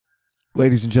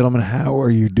Ladies and gentlemen, how are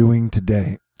you doing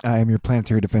today? I am your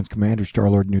Planetary Defense Commander,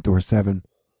 Star-Lord New Thor 7,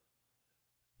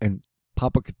 and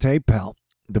Popocatépetl,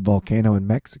 the volcano in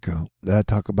Mexico that I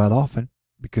talk about often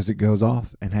because it goes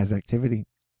off and has activity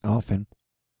often,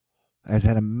 has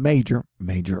had a major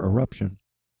eruption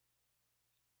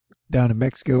down in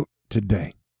Mexico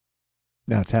today.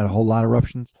 Now, it's had a whole lot of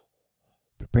eruptions,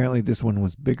 but apparently this one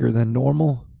was bigger than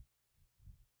normal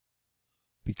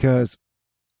because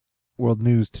World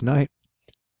News Tonight,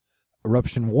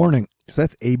 eruption warning. So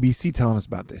that's ABC telling us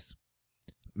about this.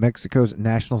 Mexico's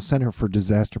National Center for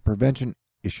Disaster Prevention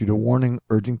issued a warning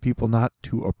urging people not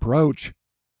to approach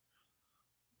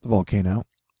the volcano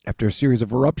after a series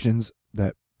of eruptions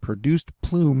that produced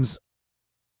plumes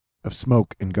of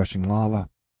smoke and gushing lava.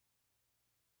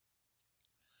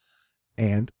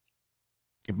 And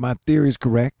if my theory is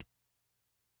correct,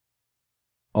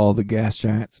 all the gas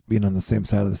giants being on the same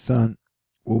side of the sun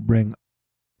will bring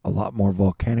a lot more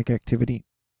volcanic activity,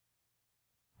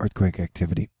 earthquake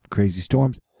activity, crazy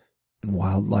storms, and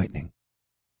wild lightning.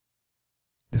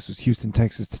 This was Houston,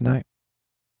 Texas tonight.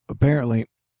 Apparently,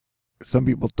 some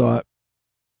people thought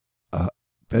a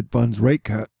Fed funds rate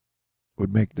cut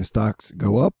would make the stocks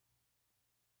go up,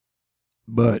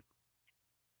 but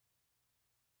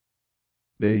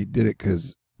they did it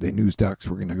because they knew stocks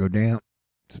were going to go down.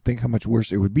 So think how much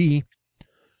worse it would be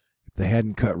if they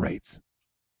hadn't cut rates.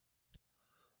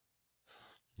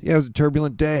 Yeah, it was a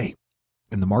turbulent day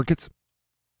in the markets,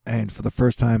 and for the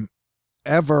first time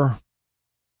ever,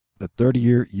 the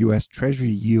 30-year U.S. Treasury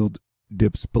yield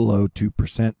dips below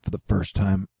 2% for the first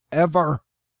time ever.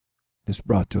 This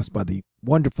brought to us by the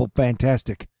wonderful,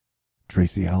 fantastic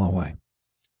Tracy Alloway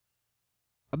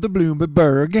of the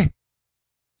Bloomberg.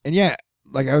 And yeah,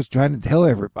 like I was trying to tell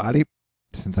everybody,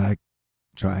 since I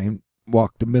try and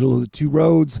walk the middle of the two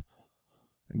roads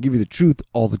and give you the truth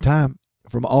all the time,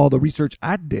 from all the research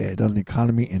I did on the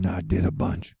economy, and I did a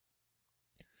bunch.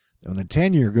 When the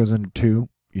 10-year goes under 2,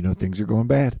 you know things are going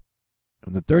bad.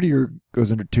 When the 30-year goes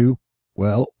under 2,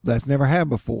 well, that's never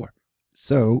happened before.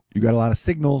 So you got a lot of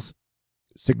signals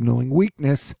signaling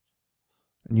weakness,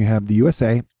 and you have the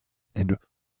USA and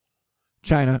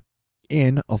China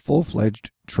in a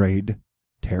full-fledged trade,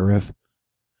 tariff,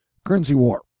 currency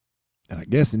war. And I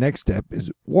guess the next step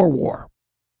is war.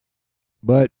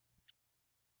 But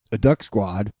a duck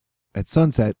squad at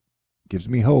sunset gives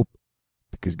me hope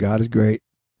because God is great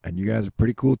and you guys are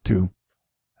pretty cool too.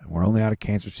 And we're only out of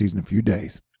cancer season in a few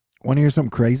days. Want to hear something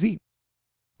crazy?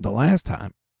 The last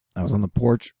time I was on the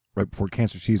porch right before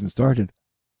cancer season started,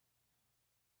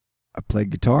 I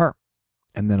played guitar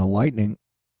and then a lightning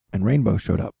and rainbow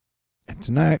showed up. And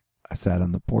tonight I sat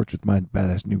on the porch with my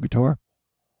badass new guitar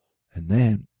and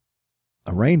then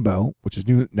a rainbow, which is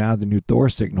now the new Thor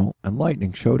signal, and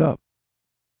lightning showed up.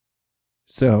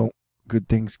 So, good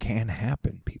things can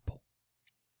happen, people.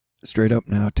 Straight up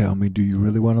now, tell me, do you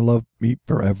really want to love me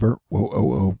forever?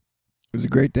 Whoa. It was a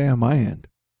great day on my end.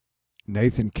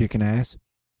 Nathan kicking ass,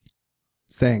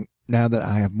 saying, now that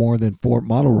I have more than 4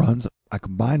 model runs, I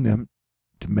combine them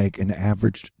to make an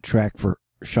averaged track for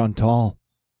Chantal.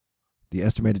 The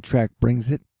estimated track brings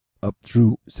it up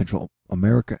through Central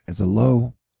America as a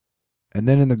low, and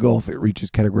then in the Gulf, it reaches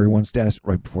Category 1 status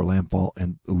right before landfall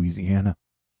in Louisiana.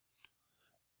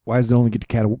 Why does it only get to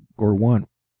Category 1?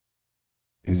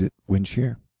 Is it wind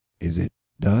shear? Is it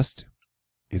dust?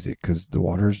 Is it because the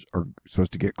waters are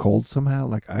supposed to get cold somehow,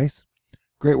 like ice?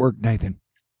 Great work, Nathan.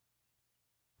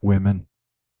 Women.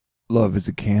 Love is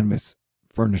a canvas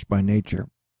furnished by nature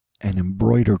and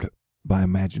embroidered by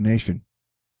imagination.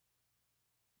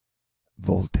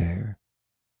 Voltaire.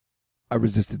 I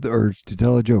resisted the urge to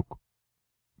tell a joke.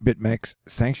 BitMEX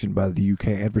sanctioned by the UK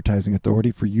Advertising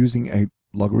Authority for using a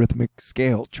logarithmic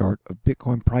scale chart of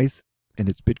Bitcoin price in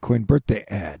its Bitcoin birthday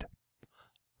ad.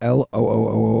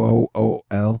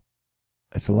 LOOOOOL.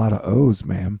 That's a lot of O's,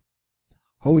 ma'am.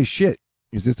 Holy shit.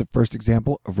 Is this the first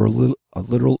example of a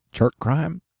literal chart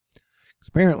crime?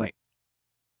 Apparently,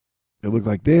 it looked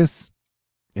like this,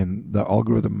 and the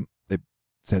algorithm, they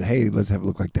said, hey, let's have it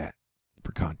look like that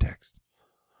for context.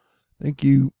 Thank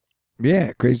you.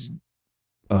 Yeah, crazy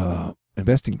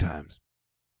investing times.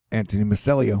 Anthony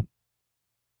Macelio.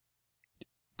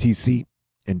 TC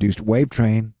induced wave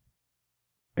train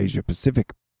Asia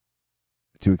Pacific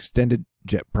to extended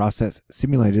jet process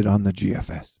simulated on the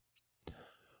GFS.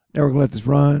 Now we're going to let this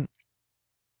run.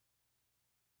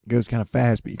 It goes kind of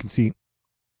fast, but you can see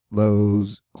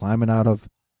lows climbing out of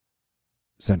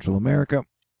Central America,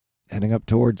 heading up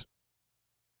towards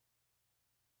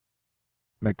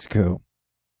Mexico.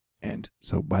 And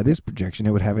so by this projection,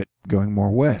 it would have it going more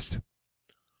west.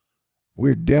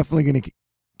 We're definitely going to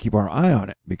keep our eye on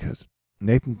it because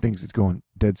Nathan thinks it's going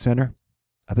dead center.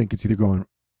 I think it's either going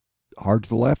hard to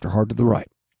the left or hard to the right.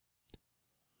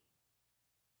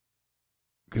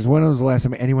 Because when was the last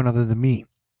time anyone other than me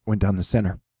went down the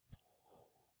center?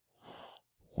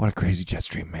 What a crazy jet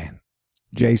stream, man.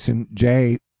 Jason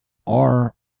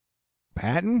J.R.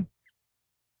 Patton?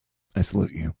 I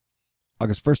salute you.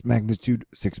 August 1st, magnitude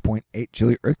 6.8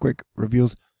 Chile earthquake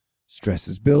reveals stress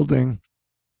is building.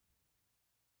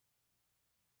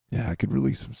 Yeah, I could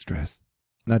release some stress.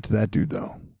 Not to that dude,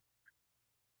 though.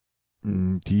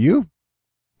 To you,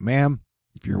 ma'am,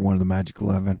 if you're one of the Magic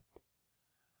 11.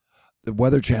 The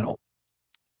Weather Channel.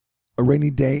 A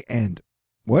rainy day end.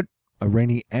 What? A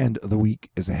rainy end of the week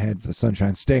is ahead for the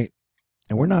Sunshine State.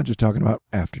 And we're not just talking about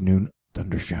afternoon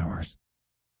thunder showers.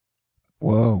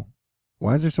 Whoa.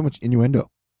 Why is there so much innuendo?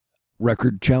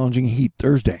 Record challenging heat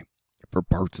Thursday for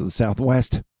parts of the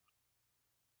Southwest.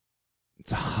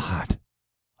 It's hot.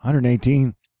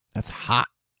 118. That's hot.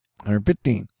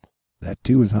 115. That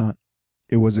too is hot.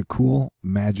 It was a cool,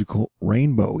 magical,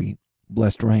 rainbowy,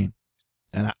 blessed rain.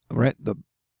 And the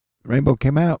rainbow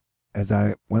came out as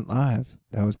I went live.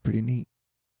 That was pretty neat.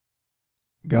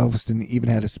 Galveston even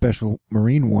had a special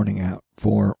marine warning out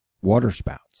for water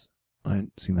spouts. I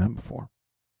hadn't seen that before.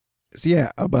 So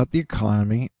yeah, about the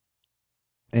economy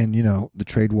and, the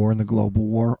trade war and the global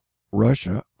war.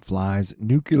 Russia flies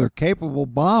nuclear-capable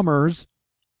bombers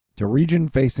to region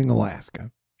facing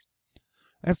Alaska.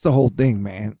 That's the whole thing,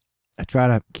 man. I try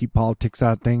to keep politics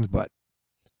out of things, but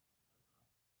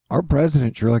our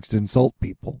president sure likes to insult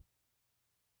people.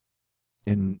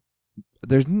 And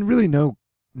there's really no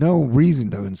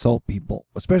reason to insult people,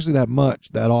 especially that much,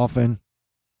 that often.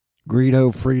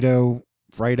 Greedo,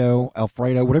 Fredo,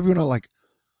 Alfredo, whatever you know, like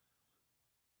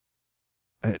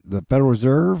the Federal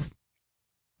Reserve,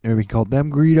 maybe called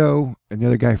them Greedo, and the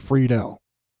other guy Frito.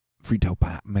 Frito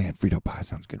pie. Man, Frito pie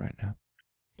sounds good right now.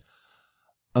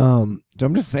 So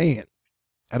I'm just saying,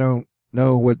 I don't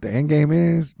know what the end game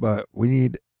is, but we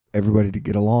need everybody to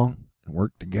get along and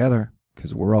work together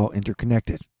because we're all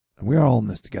interconnected and we're all in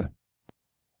this together.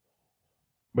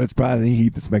 But it's probably the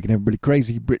heat that's making everybody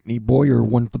crazy. Brittany Boyer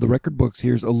won for the record books.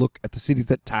 Here's a look at the cities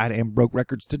that tied and broke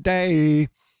records today.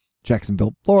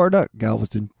 Jacksonville, Florida.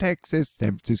 Galveston, Texas.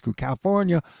 San Francisco,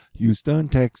 California. Houston,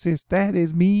 Texas. That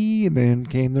is me. And then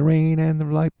came the rain and the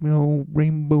light,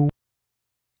 rainbow.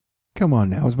 Come on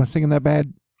now. Is my singing that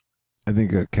bad? I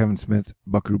think Kevin Smith,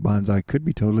 Buckaroo Banzai could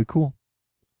be totally cool.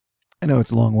 I know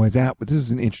it's a long ways out, but this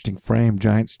is an interesting frame.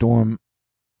 Giant storm,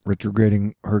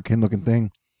 retrograding hurricane-looking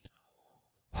thing.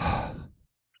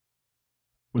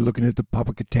 We're looking at the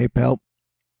Popocatépetl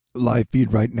live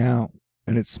feed right now,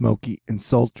 and it's smoky and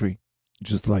sultry,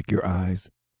 just like your eyes.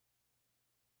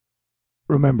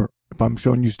 Remember, if I'm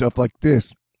showing you stuff like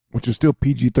this, which is still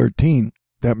PG-13,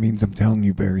 that means I'm telling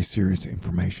you very serious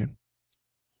information.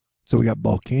 So we got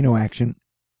volcano action,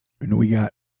 and we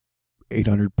got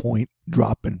 800-point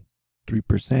dropping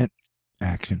 3%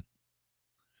 action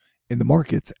in the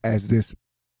markets as this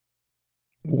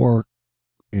war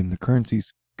in the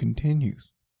currencies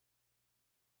continues.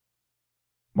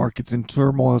 Markets in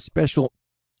turmoil special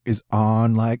is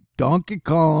on like Donkey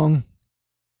Kong.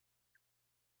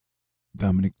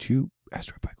 Dominic Chu,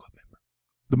 Astro Pie Club member.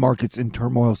 The markets in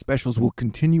turmoil specials will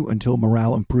continue until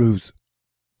morale improves.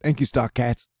 Thank you, Stock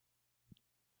Cats.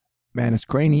 Manus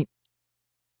Craney.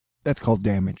 That's called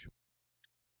damage.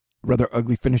 Rather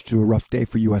ugly finish to a rough day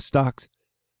for U.S. stocks.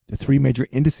 The three major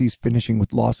indices finishing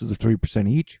with losses of 3%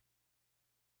 each.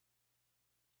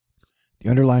 The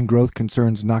underlying growth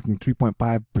concerns knocking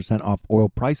 3.5% off oil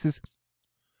prices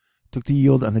took the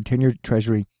yield on the 10-year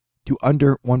Treasury to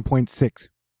under 1.6.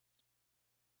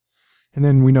 And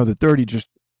then we know that 30 just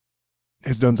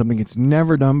has done something it's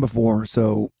never done before.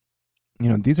 So,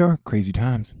 these are crazy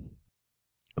times.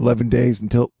 11 days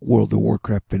until World of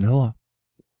Warcraft vanilla.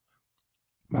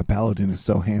 My paladin is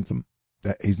so handsome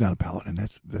that he's not a paladin.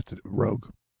 That's a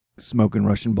rogue. Smoking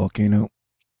Russian volcano.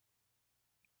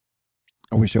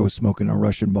 I wish I was smoking a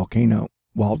Russian volcano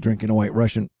while drinking a White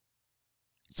Russian.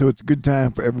 So it's a good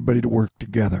time for everybody to work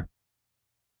together.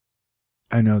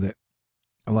 I know that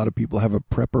a lot of people have a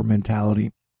prepper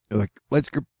mentality. They're like, let's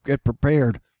get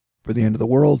prepared for the end of the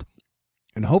world.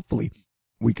 And hopefully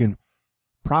we can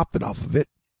profit off of it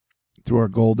through our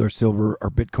gold, our silver, our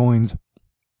bitcoins,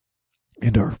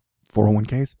 and our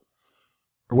 401ks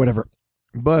or whatever.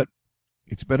 But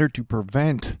it's better to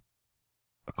prevent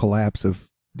a collapse of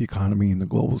the economy and the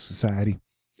global society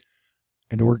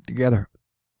and to work together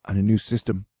on a new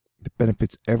system that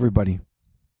benefits everybody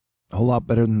a whole lot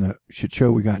better than the shit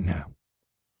show we got now.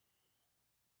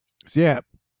 So yeah,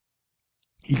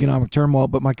 economic turmoil,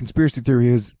 but my conspiracy theory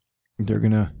is they're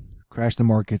going to crash the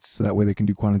markets so that way they can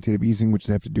do quantitative easing, which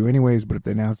they have to do anyways. But if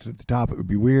they announce it at the top, it would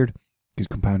be weird because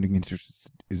compounding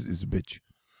interest is a bitch.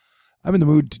 I'm in the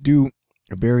mood to do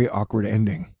a very awkward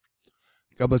ending.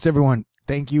 God bless everyone.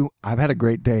 Thank you. I've had a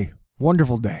great day.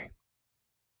 Wonderful day.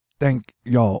 Thank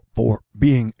y'all for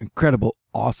being incredible,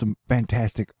 awesome,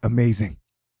 fantastic, amazing.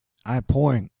 I'm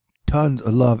pouring tons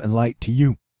of love and light to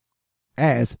you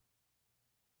as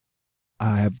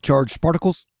I have charged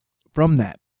particles from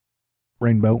that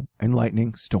rainbow and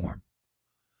lightning storm.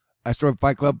 Asteroid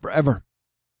Fight Club forever.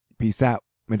 Peace out.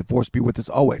 May the force be with us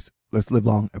always. Let's live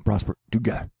long and prosper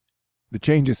together. The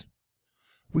changes,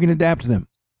 we can adapt to them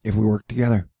if we work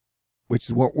together, which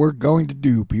is what we're going to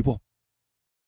do, people.